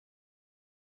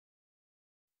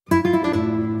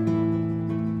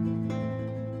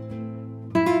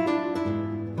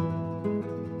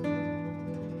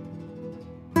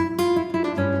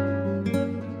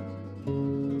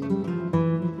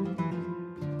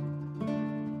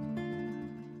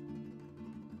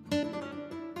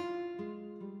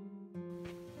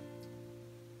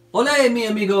Hola mi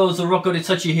amigos, Rocco de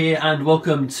Touchy here and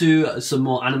welcome to some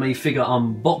more anime figure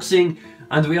unboxing.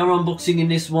 And we are unboxing in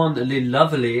this one the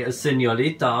lovely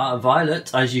senorita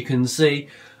Violet, as you can see,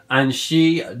 and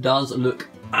she does look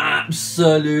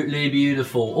absolutely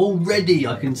beautiful. Already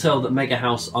I can tell that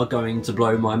MegaHouse are going to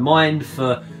blow my mind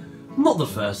for not the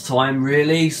first time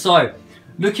really. So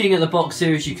looking at the box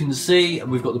here, as you can see,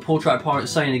 we've got the Portrait of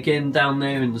Pirates saying again down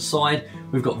there in the side.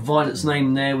 We've got Violet's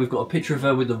name there. We've got a picture of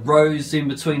her with a rose in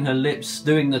between her lips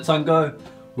doing the tango,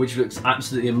 which looks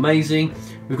absolutely amazing.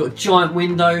 We've got a giant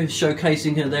window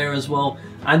showcasing her there as well.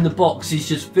 And the box is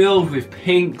just filled with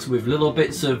pinks, with little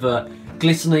bits of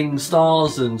glistening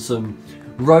stars and some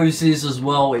roses as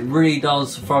well. It really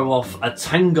does throw off a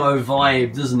tango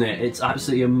vibe, doesn't it? It's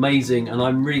absolutely amazing, and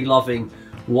I'm really loving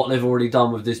what they've already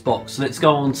done with this box. Let's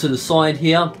go on to the side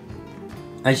here.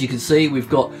 As you can see, we've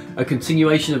got a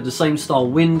continuation of the same style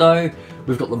window.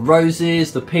 We've got the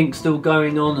roses, the pink still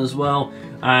going on as well,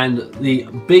 and the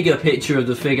bigger picture of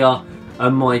the figure.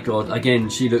 And my god, again,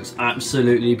 she looks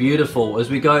absolutely beautiful. As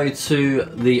we go to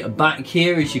the back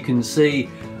here, as you can see,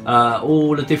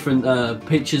 all the different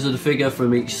pictures of the figure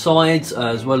from each side,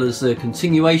 as well as the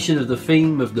continuation of the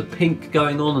theme of the pink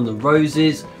going on and the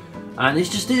roses. And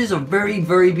it is a very,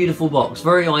 very beautiful box,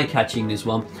 very eye-catching, this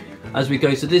one. As we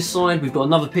go to this side, we've got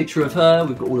another picture of her.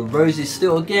 We've got all the roses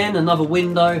still again, another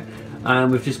window, and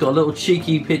we've just got a little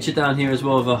cheeky picture down here as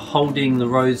well of her holding the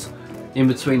rose in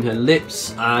between her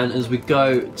lips. And as we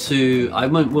go to, I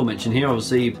will mention here,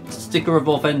 obviously, sticker of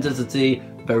authenticity,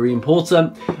 very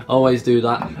important. Always do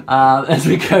that. As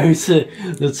we go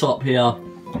to the top here,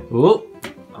 oh,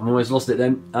 I've almost lost it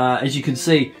then. As you can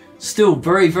see, still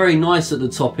very, very nice at the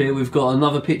top here. We've got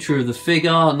another picture of the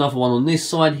figure, another one on this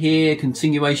side here,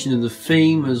 continuation of the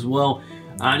theme as well.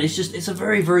 And it's a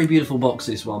very, very beautiful box,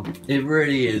 this one. It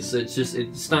really is.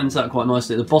 It stands out quite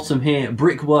nicely. At the bottom here,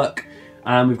 brickwork,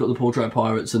 and we've got the Portrait of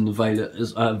Pirates and the Violet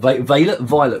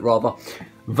rather.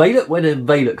 Violet, where did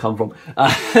Violet come from?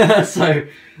 So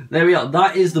there we are.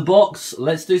 That is the box.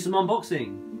 Let's do some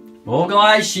unboxing. Well,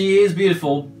 guys, she is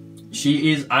beautiful.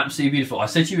 She is absolutely beautiful. I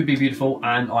said she would be beautiful,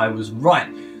 and I was right.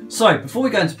 So, before we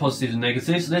go into positives and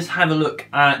negatives, let's have a look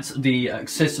at the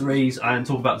accessories and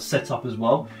talk about the setup as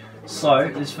well. So,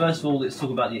 first of all, let's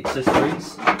talk about the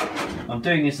accessories. I'm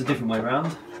doing this a different way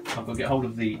around. I've got to get hold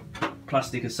of the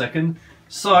plastic a second.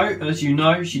 So, as you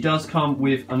know, she does come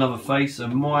with another face,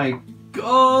 and my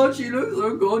god, she looks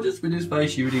so gorgeous with this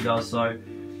face. She really does. So,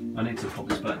 I need to pop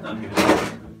this back down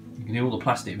here. You can hear all the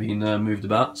plastic being moved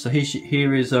about. So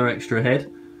here is her extra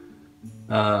head,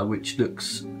 which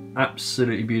looks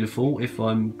absolutely beautiful if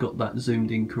I've got that zoomed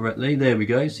in correctly. There we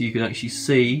go, so you can actually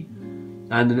see,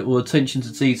 and a little attention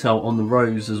to detail on the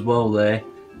rose as well there.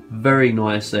 Very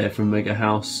nice there from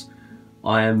MegaHouse.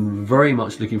 I am very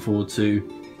much looking forward to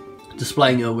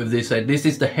displaying her with this head. This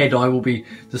is the head I will be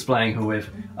displaying her with,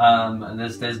 and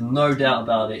there's no doubt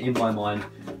about it in my mind.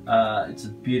 It's a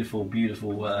beautiful,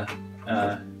 beautiful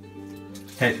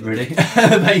head, really,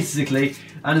 basically.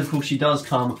 And of course she does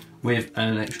come with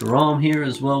an extra arm here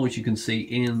as well, which you can see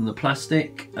in the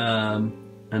plastic, and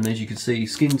as you can see,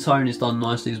 skin tone is done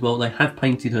nicely as well. They have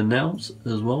painted her nails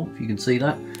as well, if you can see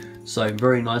that, so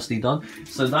very nicely done.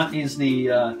 So that is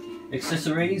the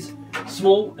accessories.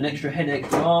 Small, an extra head,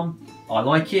 extra arm. I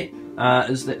like it.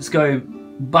 Let's go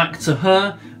back to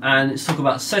her and let's talk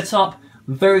about setup.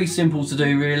 Very simple to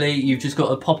do, really. You've just got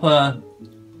to pop her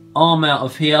arm out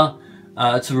of here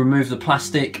to remove the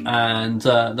plastic, and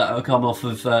that will come off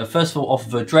of, first of all, off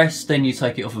of her dress, then you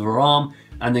take it off of her arm,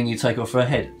 and then you take off her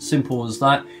head. Simple as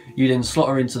that. You then slot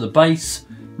her into the base.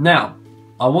 Now,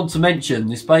 I want to mention,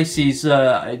 this base is,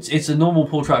 it's a normal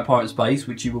Portrait of Pirates base,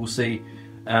 which you will see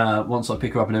once I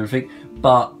pick her up and everything,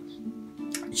 but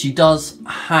she does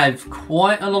have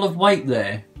quite a lot of weight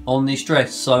there on this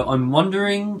dress, so I'm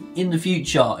wondering in the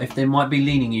future if there might be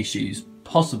leaning issues.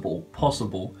 Possible.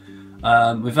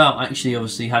 Without actually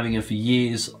obviously having her for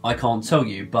years, I can't tell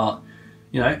you, but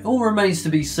you know, it all remains to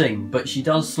be seen. But she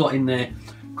does slot in there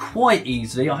quite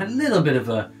easily. I had a little bit of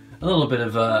a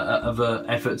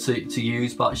effort to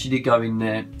use, but she did go in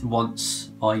there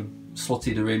once I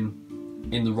slotted her in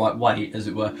the right way, as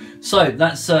it were. So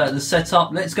that's the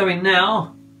setup. Let's go in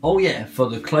now. Oh yeah, for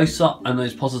the close-up and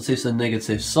those positives and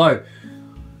negatives. So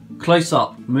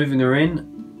close-up, moving her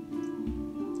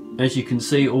in. As you can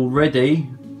see already,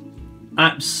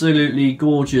 absolutely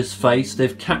gorgeous face.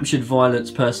 They've captured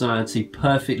Violet's personality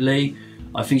perfectly.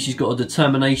 I think she's got a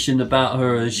determination about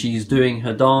her as she's doing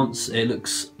her dance. It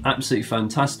looks absolutely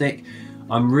fantastic.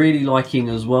 I'm really liking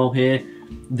as well here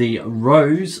the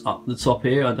rose up the top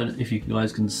here. I don't know if you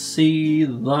guys can see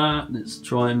that. Let's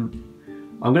try and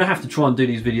I'm going to have to try and do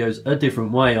these videos a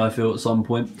different way, I feel, at some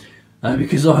point,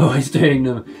 because I'm always doing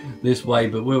them this way,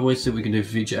 but we'll see what we can do for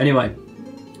the future. Anyway,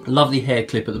 a lovely hair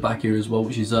clip at the back here as well,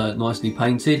 which is nicely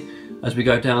painted. As we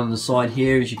go down the side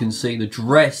here, as you can see, the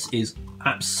dress is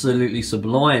absolutely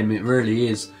sublime. It really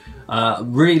is.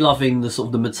 Really loving the sort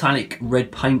of the metallic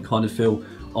red paint kind of feel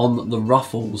on the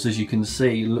ruffles. As you can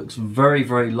see, it looks very,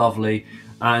 very lovely,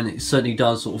 and it certainly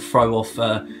does sort of throw off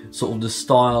sort of the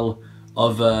style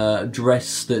of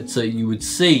dress that you would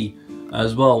see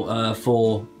as well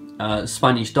for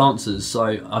Spanish dancers.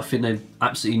 So I think they've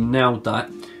absolutely nailed that.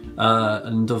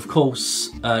 And of course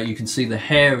you can see the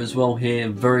hair as well here,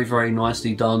 very, very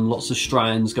nicely done. Lots of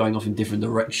strands going off in different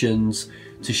directions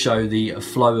to show the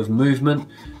flow of movement.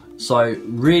 So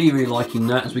really, really liking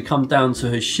that. As we come down to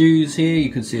her shoes here,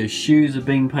 you can see her shoes are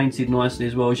being painted nicely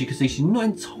as well. As you can see, she's not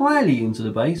entirely into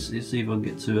the base. Let's see if I can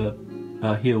get to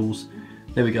her heels.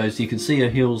 There we go. So you can see her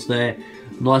heels there,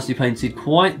 nicely painted,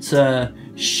 quite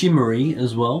shimmery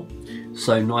as well.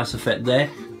 So nice effect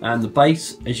there. And the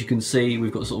base, as you can see,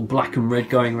 we've got sort of black and red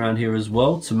going around here as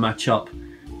well to match up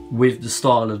with the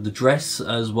style of the dress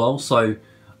as well. So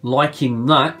liking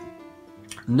that.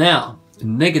 Now,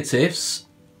 negatives.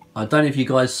 I don't know if you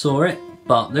guys saw it,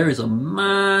 but there is a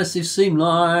massive seam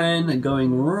line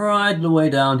going right the way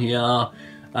down here.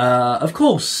 Of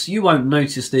course, you won't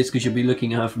notice this because you'll be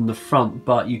looking at her from the front,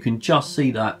 but you can just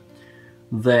see that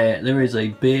there. There is a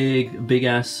big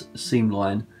ass seam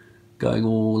line going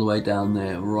all the way down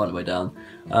there, right the way down.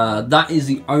 That is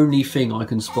the only thing I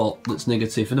can spot that's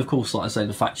negative. And of course, like I say,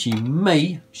 the fact she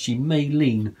may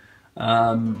lean.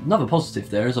 Another positive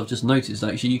there, as I've just noticed,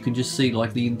 actually, you can just see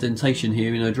like the indentation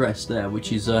here in her dress there,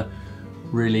 which is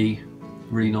really,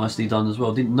 really nicely done as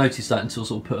well. Didn't notice that until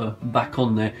sort of put her back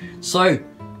on there. So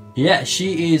yeah,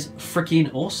 she is freaking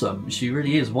awesome. She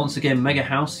really is. Once again,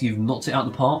 MegaHouse, you've knocked it out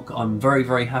of the park. I'm very,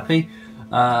 very happy.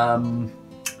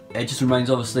 It just remains,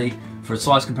 obviously, for a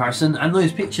size comparison and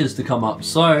those pictures to come up.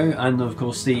 So, and of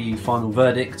course the final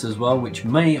verdict as well, which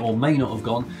may or may not have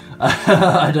gone.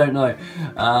 I don't know.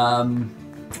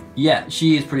 Yeah,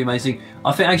 she is pretty amazing.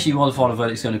 I think actually while the final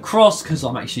verdict's going across, because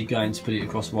I'm actually going to put it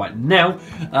across right now,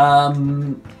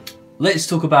 let's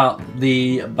talk about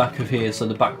the back of here. So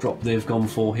the backdrop they've gone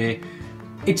for here,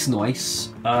 it's nice.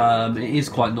 It is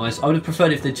quite nice. I would have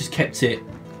preferred if they just kept it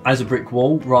as a brick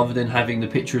wall rather than having the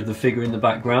picture of the figure in the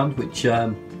background, which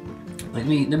let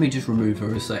me just remove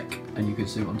her a sec and you can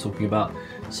see what I'm talking about.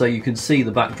 So you can see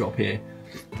the backdrop here,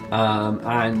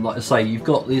 and like I say, you've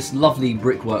got this lovely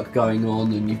brickwork going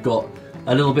on, and you've got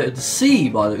a little bit of the sea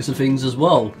by the looks of things as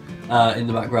well in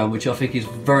the background, which I think is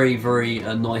very, very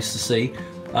nice to see.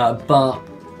 But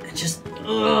just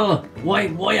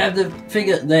why have the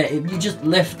figure there? If you just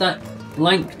left that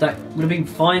blank, that would have been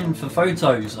fine for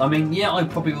photos. I mean, yeah, I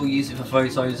probably will use it for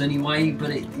photos anyway, but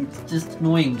it's just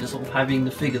annoying just sort of having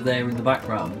the figure there in the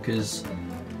background, because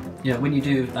you know, when you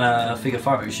do a figure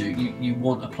photo shoot, you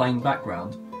want a plain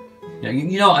background.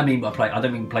 You know what I mean by plain. I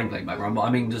don't mean plain background, but I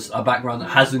mean just a background that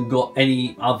hasn't got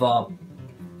any other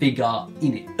figure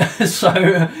in it. So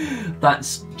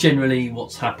that's generally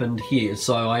what's happened here.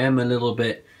 So I am a little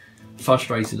bit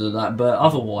frustrated at that, but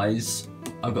otherwise,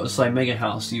 I've got to say,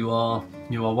 MegaHouse, you are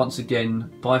once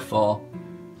again by far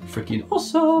freaking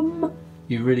awesome.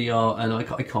 You really are, and I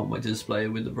can't wait to display it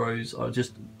with the bros.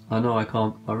 I know I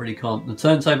can't. I really can't. The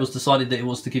turntable's decided that it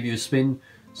wants to give you a spin,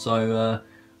 so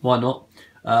why not?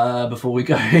 Before we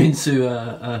go into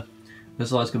a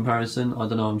size comparison, I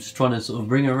don't know. I'm just trying to sort of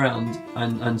bring her around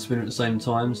and spin her at the same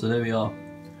time. So there we are.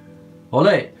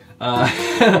 Ole.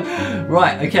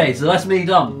 Right. Okay. So that's me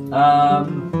done.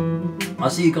 I'll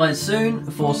see you guys soon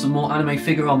for some more anime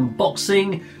figure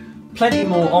unboxing. Plenty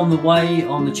more on the way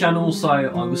on the channel, so I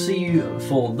will see you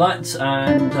for that.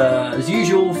 And as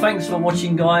usual, thanks for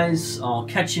watching, guys. I'll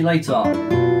catch you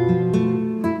later.